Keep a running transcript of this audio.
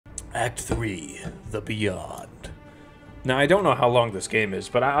Act 3, The Beyond. Now, I don't know how long this game is,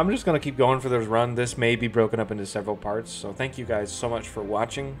 but I'm just going to keep going for this run. This may be broken up into several parts, so thank you guys so much for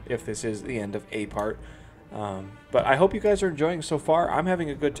watching, if this is the end of a part. But I hope you guys are enjoying so far. I'm having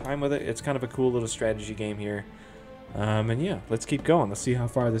a good time with it. It's kind of a cool little strategy game here. And yeah, let's keep going. Let's see how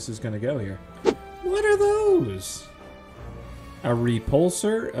far this is going to go here. What are those? A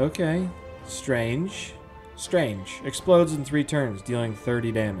repulsor? Okay. Strange. Strange. Explodes in 3 turns, dealing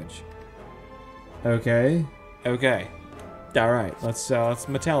 30 damage. Okay. Okay. Alright, let's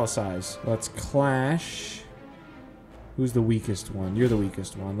metallicize. Let's clash. Who's the weakest one? You're the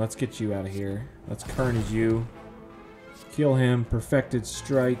weakest one. Let's get you out of here. Let's carnage you. Kill him. Perfected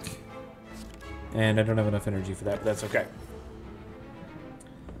strike. And I don't have enough energy for that, but that's okay.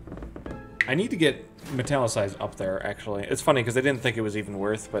 I need to get metallicized up there, actually. It's funny, because I didn't think it was even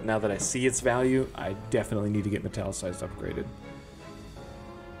worth, but now that I see its value, I definitely need to get metallicized upgraded.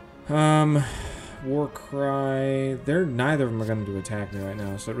 Warcry. Neither of them are going to attack me right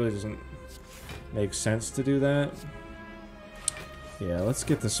now, so it really doesn't make sense to do that. Yeah, let's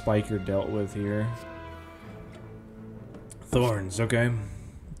get the spiker dealt with here. Thorns, okay.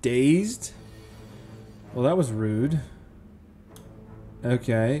 Dazed. Well, that was rude.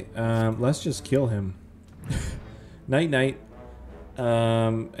 Okay, let's just kill him. Night-night.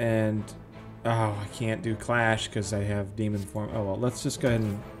 And... oh, I can't do Clash because I have Demon Form. Oh, well, let's just go ahead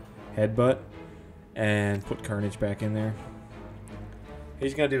and Headbutt and put Carnage back in there.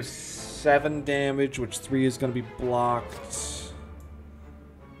 He's going to do 7 damage, which 3 is going to be blocked.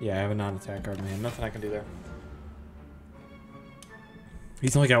 Yeah, I have a non-attack card in my hand. Nothing I can do there.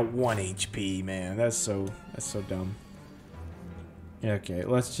 He's only got 1 HP, man. That's so dumb. Okay,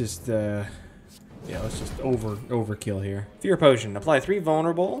 let's just overkill here. Fear Potion. Apply 3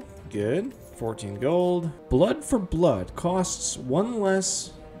 vulnerable. Good. 14 gold. Blood for blood. Costs 1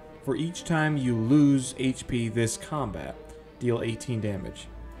 less for each time you lose HP this combat. Deal 18 damage.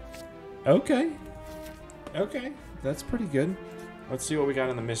 Okay. Okay. That's pretty good. Let's see what we got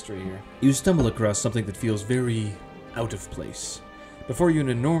in the mystery here. You stumble across something that feels very out of place. Before you, an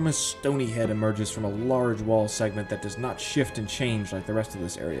enormous stony head emerges from a large wall segment that does not shift and change like the rest of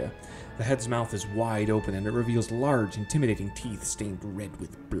this area. The head's mouth is wide open and it reveals large, intimidating teeth stained red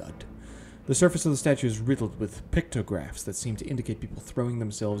with blood. The surface of the statue is riddled with pictographs that seem to indicate people throwing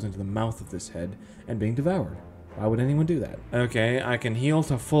themselves into the mouth of this head and being devoured. Why would anyone do that? Okay, I can heal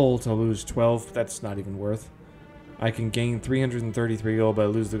to full to lose 12. That's not even worth. I can gain 333 gold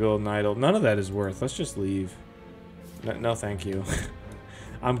but lose the golden idol. None of that is worth. Let's just leave. No, thank you.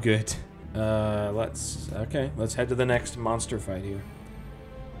 I'm good. Let's head to the next monster fight here.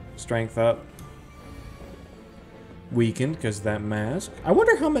 Strength up. Weakened, because that mask. I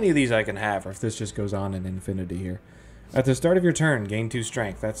wonder how many of these I can have, or if this just goes on in infinity here. At the start of your turn, gain 2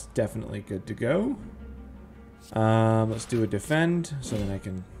 strength. That's definitely good to go. Let's do a defend, so then I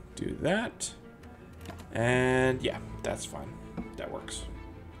can do that. And yeah, that's fine. That works.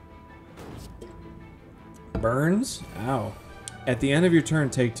 Burns? Ow. At the end of your turn,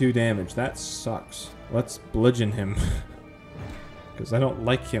 take 2 damage. That sucks. Let's bludgeon him. Because I don't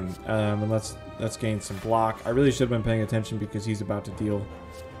like him. And let's gain some block. I really should have been paying attention because he's about to deal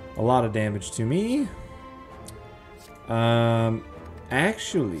a lot of damage to me.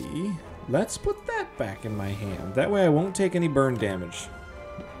 Actually, let's put that back in my hand. That way I won't take any burn damage.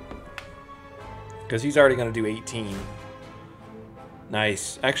 Because he's already going to do 18.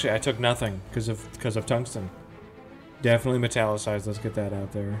 Nice. Actually, I took nothing because of tungsten. Definitely metallicized. Let's get that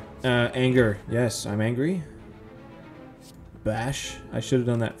out there. Anger. Yes, I'm angry. Bash. I should have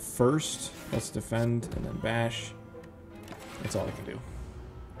done that first. Let's defend and then bash. That's all I can do.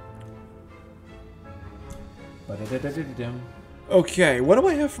 Okay, what do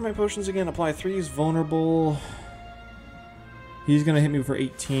I have for my potions again? Apply 3 is vulnerable. He's going to hit me for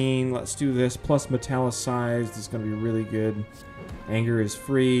 18. Let's do this. Plus metallicized is going to be really good. Anger is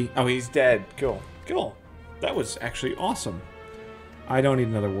free. Oh, he's dead. Cool. Cool. That was actually awesome. I don't need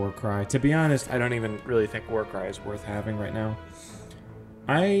another Warcry. To be honest, I don't even really think Warcry is worth having right now.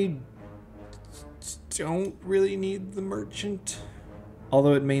 I don't really need the Merchant.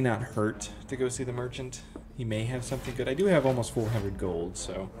 Although it may not hurt to go see the Merchant. He may have something good. I do have almost 400 gold,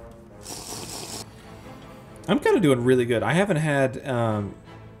 so... I'm kind of doing really good. I haven't had a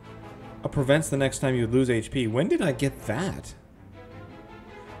prevents the next time you lose HP. When did I get that?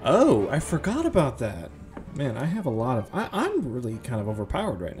 Oh, I forgot about that. Man, I have a lot of... I'm really kind of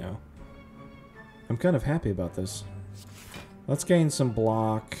overpowered right now. I'm kind of happy about this. Let's gain some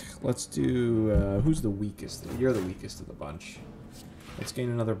block. Let's do... who's the weakest? You're the weakest of the bunch. Let's gain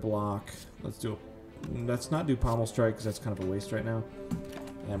another block. Let's not do Pommel Strike because that's kind of a waste right now.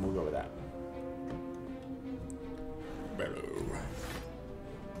 And we'll go with that.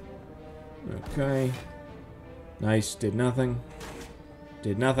 Okay. Nice. Did nothing.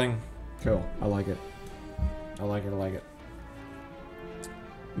 Did nothing. Cool. I like it. I like it. I like it.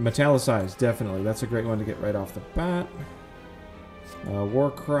 Metallicize, definitely. That's a great one to get right off the bat.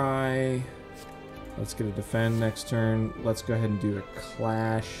 Warcry. Let's get a defend next turn. Let's go ahead and do a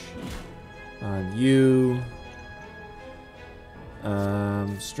clash on you.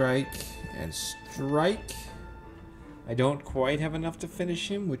 Strike and strike. I don't quite have enough to finish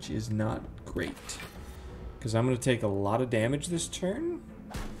him, which is not great. Because I'm going to take a lot of damage this turn.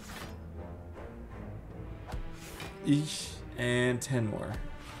 Eesh. And 10 more.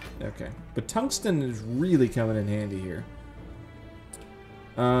 Okay. But tungsten is really coming in handy here.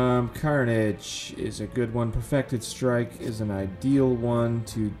 Carnage is a good one. Perfected Strike is an ideal one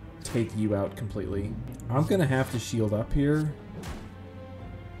to take you out completely. I'm going to have to shield up here.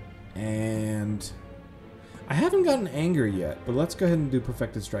 And I haven't gotten Anger yet, but let's go ahead and do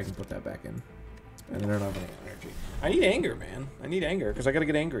Perfected Strike and put that back in. And then I don't have any energy. I need Anger, man. I need Anger, because I gotta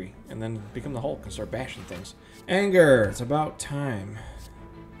get angry. And then become the Hulk and start bashing things. Anger! It's about time.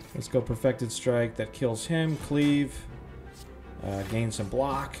 Let's go Perfected Strike. That kills him. Cleave. Gain some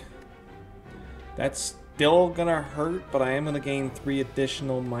block. That's still gonna hurt, but I am gonna gain 3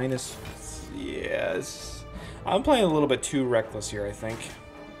 additional minus... Yes. I'm playing a little bit too reckless here, I think.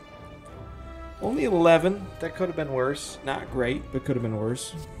 Only 11. That could have been worse. Not great, but could have been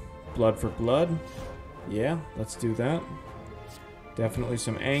worse. Blood for blood. Yeah, let's do that. Definitely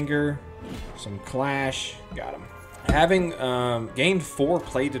some anger. Some clash. Got him. Having gained 4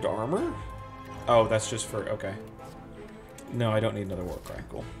 plated armor. Oh, that's just for... Okay. No, I don't need another Warcry.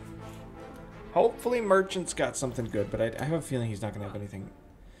 Cool. Hopefully Merchant's got something good, but I have a feeling he's not going to have anything.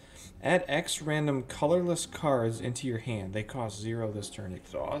 Add X random colorless cards into your hand. They cost 0 this turn.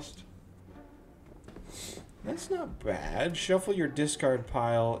 Exhaust. That's not bad. Shuffle your discard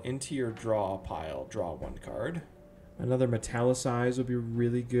pile into your draw pile. Draw 1 card. Another Metallicize would be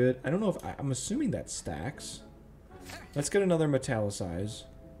really good. I don't know if... I'm assuming that stacks. Let's get another Metallicize.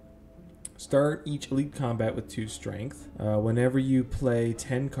 Start each elite combat with 2 strength. Whenever you play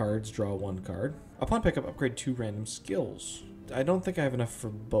 10 cards, draw 1 card. Upon pickup, upgrade 2 random skills. I don't think I have enough for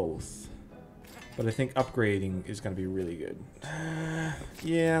both. But I think upgrading is going to be really good.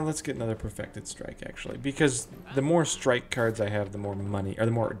 Yeah, let's get another Perfected Strike, actually. Because the more strike cards I have, the more money, or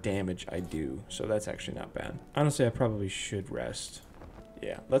the more damage I do. So that's actually not bad. Honestly, I probably should rest.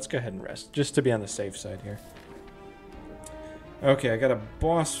 Yeah, let's go ahead and rest, just to be on the safe side here. Okay, I got a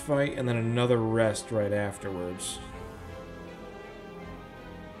boss fight and then another rest right afterwards.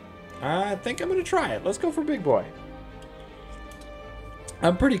 I think I'm going to try it. Let's go for Big Boy.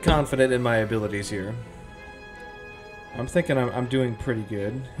 I'm pretty confident in my abilities here. I'm thinking I'm doing pretty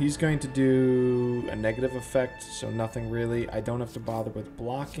good. He's going to do a negative effect, so nothing really. I don't have to bother with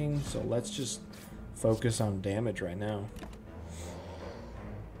blocking, so let's just focus on damage right now.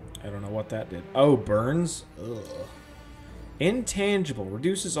 I don't know what that did. Oh, burns? Ugh. Intangible.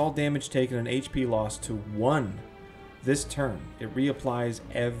 Reduces all damage taken and HP loss to 1 this turn. It reapplies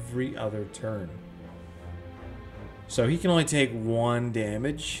every other turn. So he can only take 1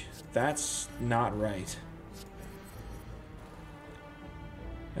 damage. That's not right.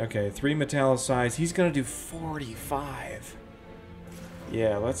 Okay, 3 Metallicize. He's going to do 45.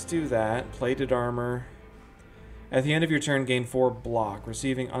 Yeah, let's do that. Plated armor. At the end of your turn, gain 4 block.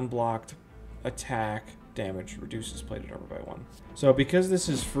 Receiving unblocked attack damage. Reduces plated armor by 1. So because this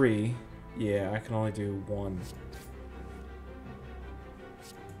is free, yeah, I can only do 1.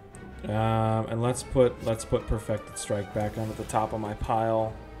 And let's put Perfected Strike back onto the top of my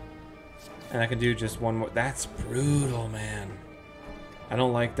pile. And I can do just 1 more. That's brutal, man. I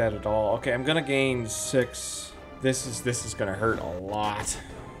don't like that at all. Okay, I'm gonna gain 6. This is gonna hurt a lot.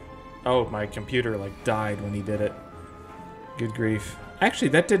 Oh, my computer like died when he did it. Good grief. Actually,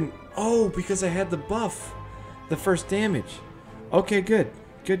 that didn't... Oh, because I had the buff. The first damage. Okay, good.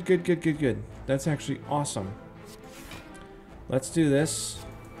 Good. That's actually awesome. Let's do this.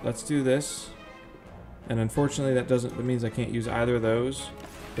 Let's do this. And unfortunately, that means I can't use either of those.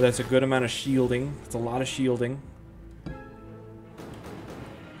 But that's a good amount of shielding. It's a lot of shielding.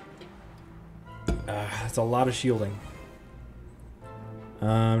 That's a lot of shielding.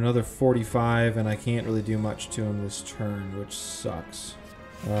 Another 45, and I can't really do much to him this turn, which sucks.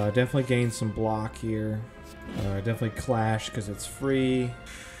 Definitely gain some block here. Definitely clash because it's free.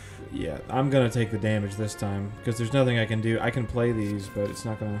 Yeah, I'm going to take the damage this time because there's nothing I can do. I can play these, but it's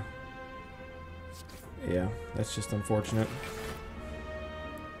not going to... Yeah, that's just unfortunate.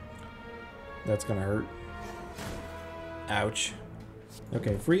 That's going to hurt. Ouch.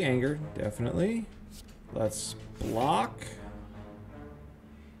 Okay, free anger, definitely. Let's block.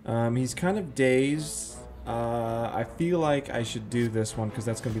 He's kind of dazed. I feel like I should do this one because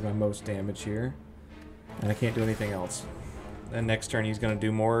that's going to be my most damage here. And I can't do anything else. And next turn he's going to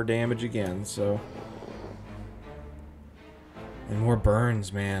do more damage again, so... And more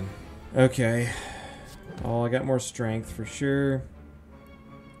burns, man. Okay. Oh, I got more strength for sure.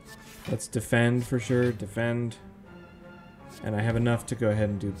 Let's defend for sure. Defend. And I have enough to go ahead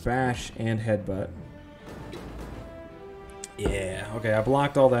and do bash and headbutt. Yeah. Okay, I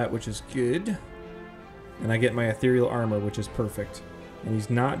blocked all that, which is good. And I get my ethereal armor, which is perfect. And he's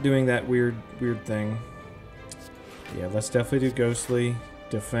not doing that weird thing. Yeah, let's definitely do ghostly.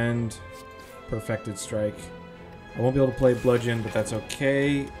 Defend. Perfected strike. I won't be able to play bludgeon, but that's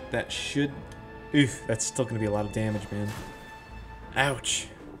okay. That should... Oof, that's still going to be a lot of damage, man. Ouch.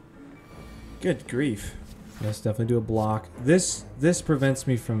 Good grief. Let's definitely do a block. This prevents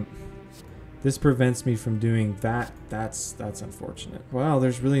me from... This prevents me from doing that. That's unfortunate. Wow,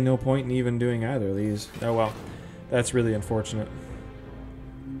 there's really no point in even doing either of these. Oh well. That's really unfortunate.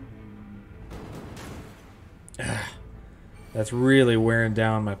 That's really wearing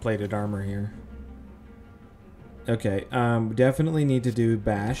down my plated armor here. Okay, definitely need to do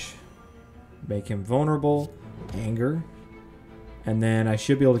bash. Make him vulnerable. Anger. And then I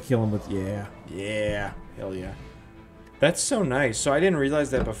should be able to kill him with... Yeah. Hell yeah. That's so nice. So I didn't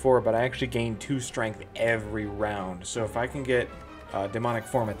realize that before, but I actually gain 2 strength every round. So if I can get demonic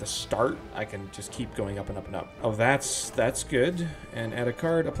form at the start, I can just keep going up and up and up. Oh, that's good. And add a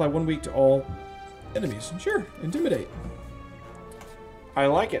card. Apply 1 week to all enemies. Sure. Intimidate. I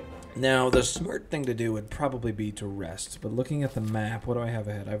like it. Now, the smart thing to do would probably be to rest. But looking at the map, what do I have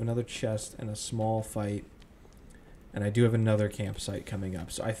ahead? I have another chest and a small fight. And I do have another campsite coming up.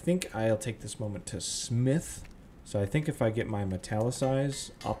 So I think I'll take this moment to smith. So I think if I get my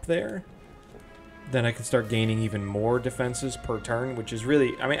metallicize up there, then I can start gaining even more defenses per turn, which is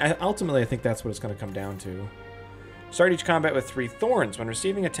really... I mean, ultimately, I think that's what it's going to come down to. Start each combat with 3 thorns. When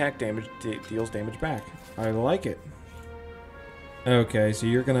receiving attack damage, deals damage back. I like it. Okay, so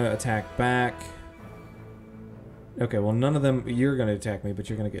you're going to attack back. Okay, well, none of them... You're going to attack me, but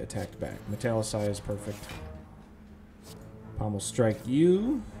you're going to get attacked back. Metallicize, perfect. Pommel strike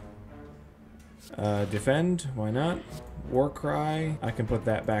you. Defend, why not? War cry, I can put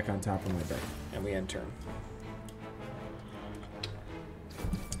that back on top of my deck. And we end turn.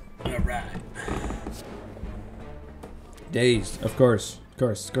 Alright. Dazed, of course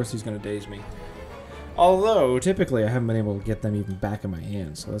he's gonna daze me. Although, typically I haven't been able to get them even back in my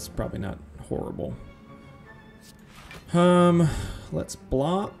hand, so that's probably not horrible. Let's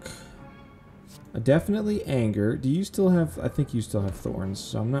block. Definitely anger. Do you still have... I think you still have thorns,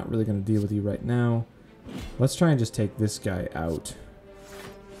 so I'm not really going to deal with you right now. Let's try and just take this guy out.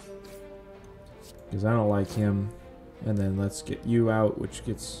 Because I don't like him. And then let's get you out, which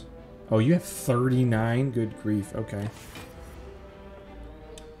gets... Oh, you have 39? Good grief. Okay.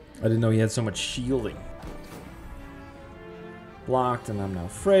 I didn't know he had so much shielding. Blocked, and I'm now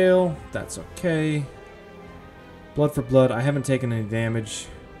frail. That's okay. Blood for blood. I haven't taken any damage.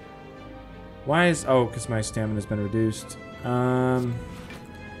 Why is... Oh, because my stamina's been reduced.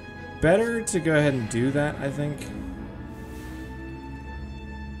 Better to go ahead and do that, I think.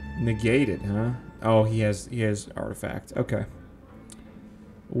 Negated, huh? Oh, he has artifact. Okay.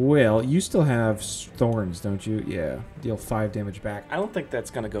 Well, you still have thorns, don't you? Yeah. Deal 5 damage back. I don't think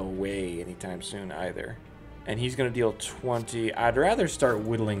that's going to go away anytime soon either. And he's going to deal 20. I'd rather start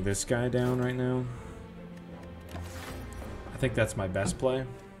whittling this guy down right now. I think that's my best play.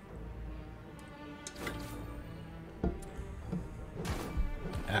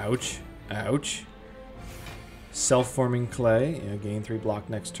 Ouch. Ouch. Self-forming clay. Yeah, gain 3 block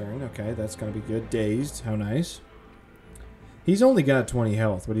next turn. Okay, that's going to be good. Dazed. How nice. He's only got 20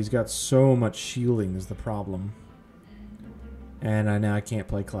 health, but he's got so much shielding is the problem. And now I can't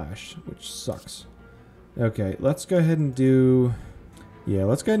play Clash, which sucks. Okay, let's go ahead and do... Yeah,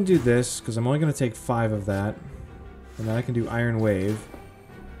 let's go ahead and do this, because I'm only going to take 5 of that. And then I can do Iron Wave,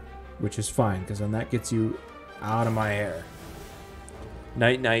 which is fine, because then that gets you out of my hair.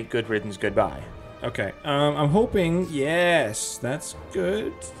 Night, night, good riddance, goodbye. Okay, I'm hoping, yes, that's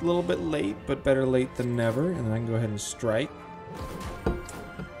good. A little bit late, but better late than never. And then I can go ahead and strike.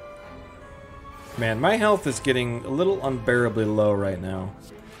 Man, my health is getting a little unbearably low right now.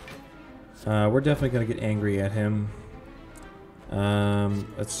 We're definitely going to get angry at him.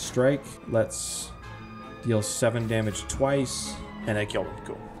 Let's strike. Let's deal 7 damage twice. And I killed him.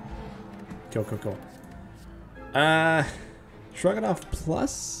 Cool. Cool, cool, cool. Shrug it off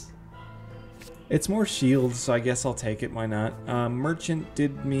plus? It's more shields, so I guess I'll take it. Why not? Merchant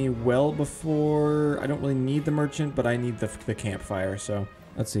did me well before. I don't really need the merchant, but I need the campfire, so...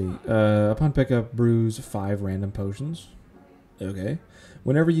 Let's see. Upon pickup, brews 5 random potions. Okay.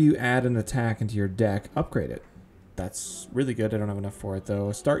 Whenever you add an attack into your deck, upgrade it. That's really good. I don't have enough for it,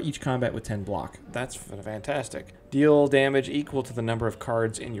 though. Start each combat with 10 block. That's fantastic. Deal damage equal to the number of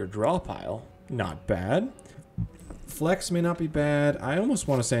cards in your draw pile. Not bad. Flex may not be bad. I almost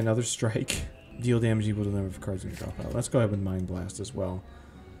want to say another strike. Deal damage equal to the number of cards in your draw pile. Let's go ahead with Mind Blast as well.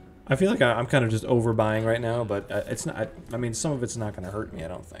 I feel like I'm kind of just overbuying right now, but it's not... I mean, some of it's not going to hurt me, I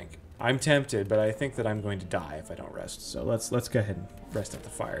don't think. I'm tempted, but I think that I'm going to die if I don't rest. So let's go ahead and rest at the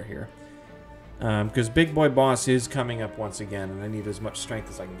fire here. Because Big Boy Boss is coming up once again, and I need as much strength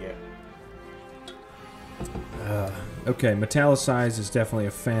as I can get. Okay, Metallicize is definitely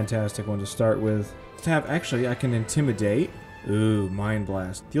a fantastic one to start with. Actually, I can Intimidate. Ooh, Mind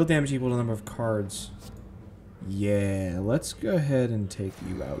Blast. Deal damage equal to the number of cards. Yeah, let's go ahead and take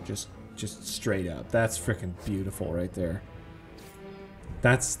you out. Just straight up. That's freaking beautiful right there.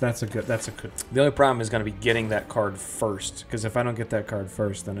 That's a good. The only problem is going to be getting that card first, because if I don't get that card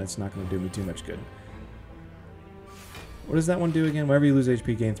first, then it's not going to do me too much good. What does that one do again? Whenever you lose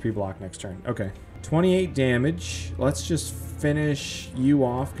HP, gain 3 block next turn. Okay. 28 damage. Let's just finish you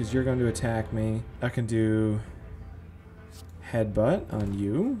off, because you're going to attack me. I can do Headbutt on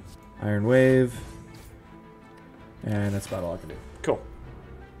you. Iron Wave. And that's about all I can do. Cool.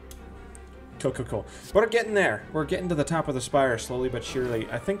 Cool. We're getting there. We're getting to the top of the spire slowly but surely.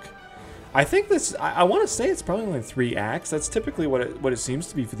 I think this. I want to say it's probably only 3 acts. That's typically what it seems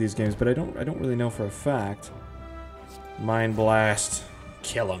to be for these games, but I don't really know for a fact. Mind Blast,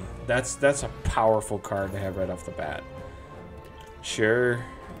 kill him. That's a powerful card to have right off the bat. Sure,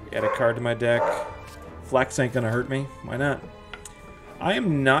 add a card to my deck. Flex ain't gonna hurt me. Why not? I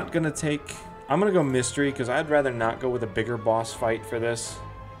am not gonna take. I'm gonna go Mystery because I'd rather not go with a bigger boss fight for this.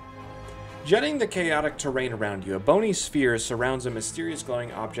 Jetting the chaotic terrain around you, a bony sphere surrounds a mysterious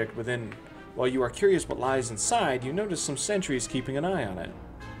glowing object within. While you are curious what lies inside, you notice some sentries keeping an eye on it.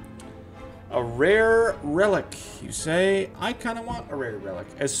 A rare relic, you say? I kind of want a rare relic.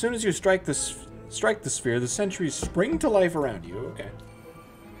 As soon as you strike the sphere, the sentries spring to life around you. Okay.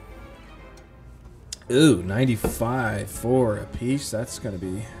 Ooh, 95 for a piece. That's gonna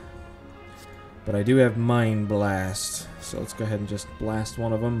be. But I do have Mind Blast, so let's go ahead and just blast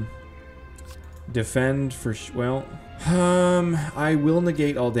one of them. Defend for well, I will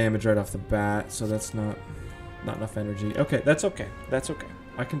negate all damage right off the bat, so that's not enough energy. Okay, that's okay. That's okay.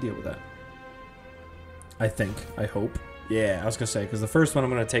 I can deal with that. I think. I hope. Yeah, I was gonna say because the first one I'm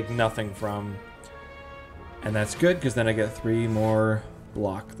gonna take nothing from, and that's good because then I get 3 more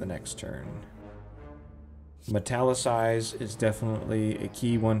block the next turn. Metallicize is definitely a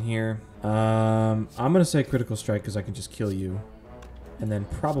key one here. I'm gonna say Critical Strike because I can just kill you. And then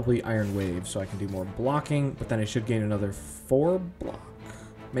probably Iron Wave, so I can do more blocking, but then I should gain another 4 block.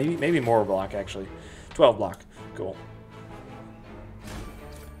 Maybe more block, actually. 12 block. Cool.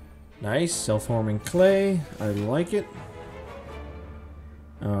 Nice. Self-forming clay. I like it.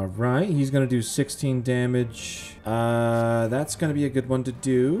 Alright, he's going to do 16 damage. That's going to be a good one to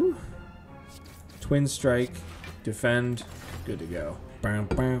do. Twin Strike. Defend. Good to go.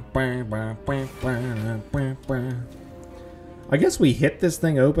 I guess we hit this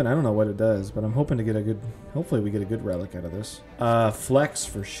thing open. I don't know what it does, but I'm hoping to get a good... Hopefully we get a good relic out of this. Flex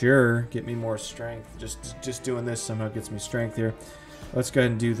for sure. Get me more strength. Just doing this somehow gets me strength here. Let's go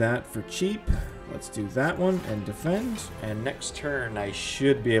ahead and do that for cheap. Let's do that one and defend. And next turn, I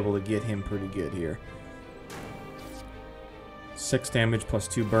should be able to get him pretty good here. 6 damage plus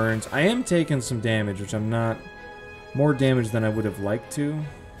 2 burns. I am taking some damage, which I'm not... More damage than I would have liked to.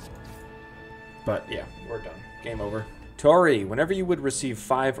 But yeah, we're done. Game over. Tori, whenever you would receive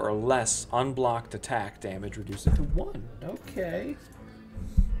 5 or less unblocked attack damage, reduce it to 1. Okay.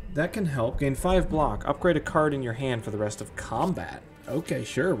 That can help. Gain 5 block. Upgrade a card in your hand for the rest of combat. Okay,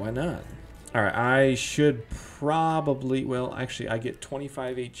 sure, why not? Alright, I should probably... Well, actually, I get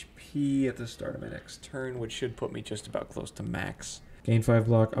 25 HP at the start of my next turn, which should put me just about close to max. Gain 5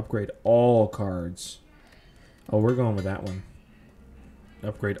 block. Upgrade all cards. Oh, we're going with that one.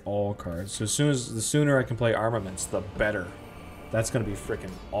 Upgrade all cards. So the sooner I can play armaments, the better. That's going to be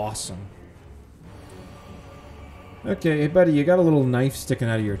freaking awesome. Okay, hey buddy, you got a little knife sticking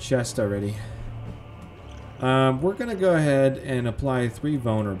out of your chest already. We're going to go ahead and apply 3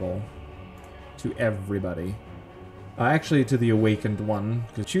 vulnerable to everybody. Actually, to the awakened one.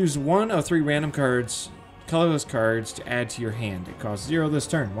 Choose 1 of 3 random cards colorless cards to add to your hand. It costs 0 this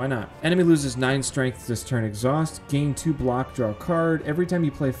turn. Why not? Enemy loses 9 strength this turn. Exhaust. Gain 2 block. Draw a card. Every time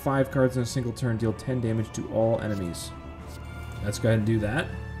you play 5 cards in a single turn, deal 10 damage to all enemies. Let's go ahead and do that.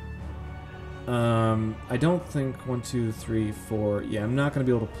 I don't think 1, 2, 3, 4. Yeah, I'm not going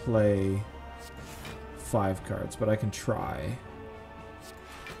to be able to play 5 cards, but I can try.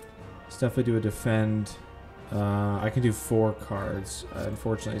 Let's definitely do a defend. I can do 4 cards.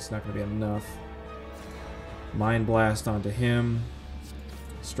 Unfortunately, it's not going to be enough. Mind Blast onto him.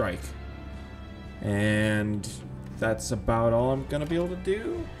 Strike. And that's about all I'm going to be able to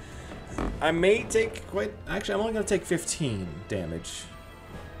do. I may take quite... Actually, I'm only going to take 15 damage.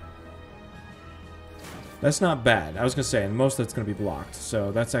 That's not bad. I was going to say, and most of it's going to be blocked.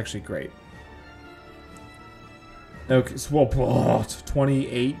 So that's actually great. Okay, so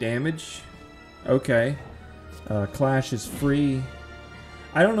 28 damage. Okay. Clash is free.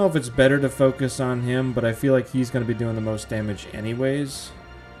 I don't know if it's better to focus on him, but I feel like he's going to be doing the most damage anyways.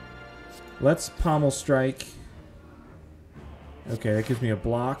 Let's Pommel Strike. Okay, that gives me a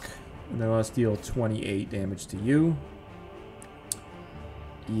block. And then let's deal 28 damage to you.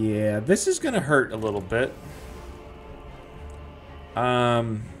 Yeah, this is going to hurt a little bit. Yeah.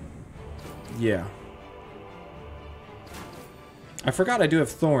 I forgot I do have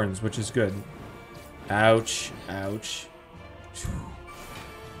thorns, which is good. Ouch. Ouch.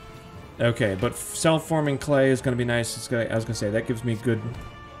 Okay, but self-forming clay is going to be nice. It's gonna, I was going to say, that gives me good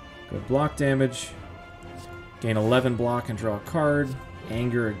block damage. Gain 11 block and draw a card.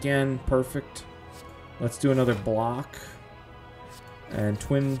 Anger again. Perfect. Let's do another block. And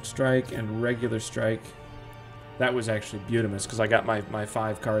twin strike and regular strike. That was actually beautiful because I got my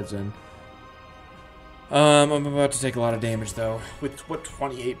 5 cards in. I'm about to take a lot of damage, though. With what,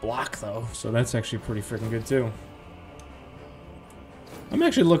 28 block, though. So that's actually pretty freaking good, too. I'm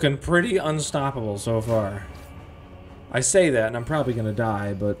actually looking pretty unstoppable so far. I say that, and I'm probably going to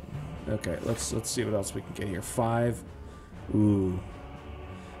die, but... Okay, let's see what else we can get here. 5. Ooh.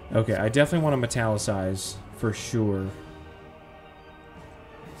 Okay, I definitely want to metallicize, for sure.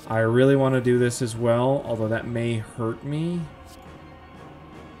 I really want to do this as well, although that may hurt me.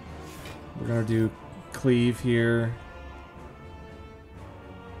 We're going to do cleave here.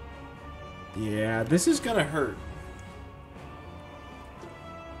 Yeah, this is going to hurt.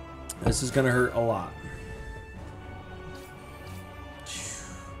 This is going to hurt a lot.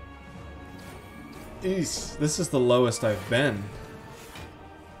 Eesh, this is the lowest I've been.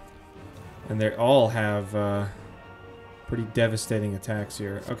 And they all have pretty devastating attacks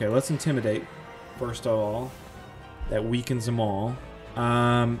here. Okay, let's intimidate, first of all. That weakens them all.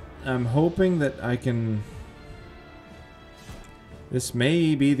 I'm hoping that I can... This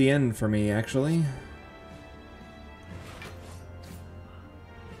may be the end for me, actually.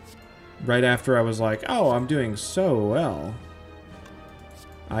 Right after I was like, oh, I'm doing so well.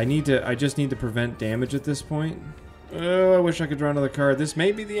 I just need to prevent damage at this point. Oh, I wish I could draw another card. This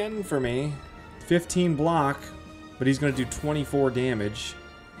may be the end for me. 15 block, but he's going to do 24 damage.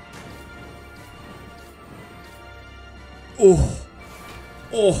 Oh.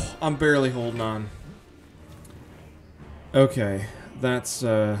 Oh, I'm barely holding on. Okay, that's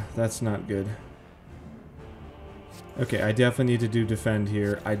not good. Okay, I definitely need to do defend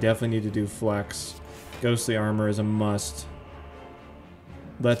here. I definitely need to do flex. Ghostly armor is a must.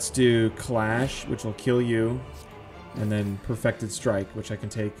 Let's do clash, which will kill you. And then perfected strike, which I can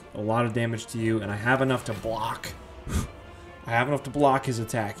take a lot of damage to you. And I have enough to block. I have enough to block his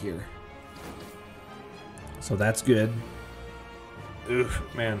attack here. So that's good. Oof,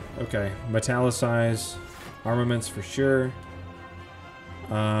 man. Okay. Metallicize. Armaments for sure.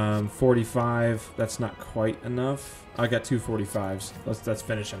 45. That's not quite enough. I got 2 45s. Let's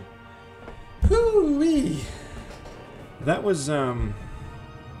finish him. Hoo-wee. That was, The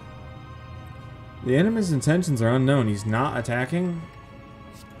enemy's intentions are unknown. He's not attacking.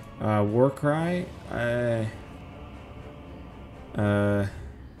 Warcry. I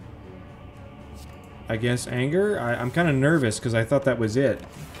guess anger? I'm kind of nervous because I thought that was it.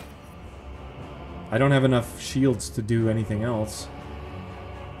 I don't have enough shields to do anything else.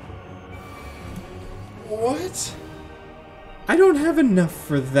 What? I don't have enough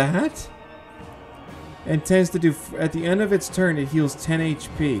for that. And tends to do... At the end of its turn, it heals 10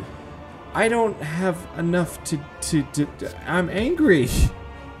 HP. I don't have enough to I'm angry.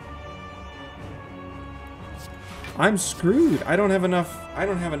 I'm screwed. I don't have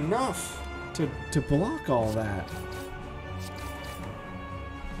enough to block all that.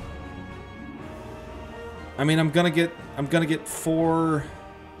 I mean, I'm gonna get 4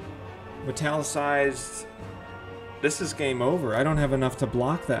 metallicized. This is game over. I don't have enough to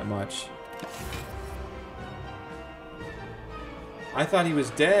block that much. I thought he was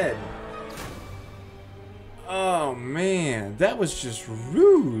dead. Oh, man. That was just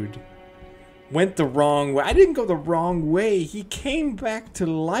rude. Went the wrong way. I didn't go the wrong way. He came back to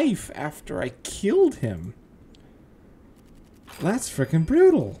life after I killed him. That's freaking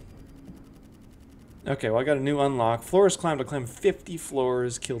brutal. Okay, well, I got a new unlock. Floors climbed. I climbed 50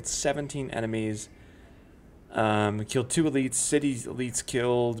 floors, killed 17 enemies. Killed 2 elites. Cities elites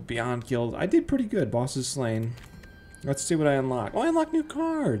killed. Beyond killed. I did pretty good. Bosses slain. Let's see what I unlock. Oh, I unlocked new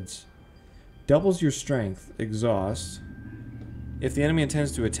cards. Doubles your strength. Exhaust. If the enemy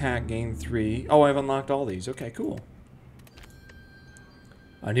intends to attack, gain 3. Oh, I've unlocked all these. Okay, cool.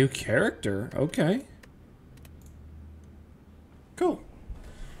 A new character. Okay. Cool.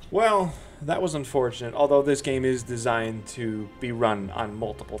 Well, that was unfortunate, although this game is designed to be run on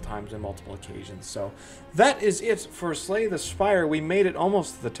multiple times and multiple occasions. So that is it for Slay the Spire. We made it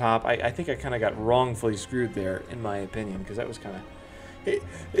almost to the top. I think I kind of got wrongfully screwed there, in my opinion, because that was kind of...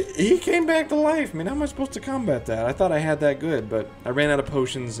 He came back to life. I mean, how am I supposed to combat that? I thought I had that good, but I ran out of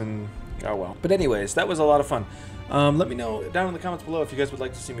potions and... oh well. But anyways, that was a lot of fun. Let me know down in the comments below if you guys would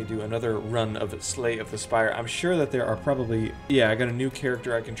like to see me do another run of Slay of the Spire. I'm sure that there are probably... yeah, I got a new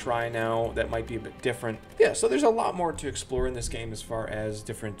character I can try now that might be a bit different. Yeah, so there's a lot more to explore in this game as far as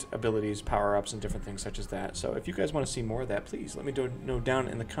different abilities, power-ups, and different things such as that. So if you guys want to see more of that, please let me know down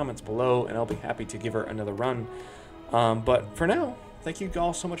in the comments below, and I'll be happy to give her another run. But for now... thank you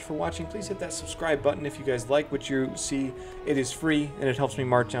all so much for watching. Please hit that subscribe button if you guys like what you see. It is free, and it helps me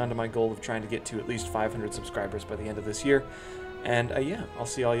march on to my goal of trying to get to at least 500 subscribers by the end of this year. And yeah, I'll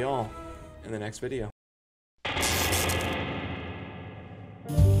see all y'all in the next video.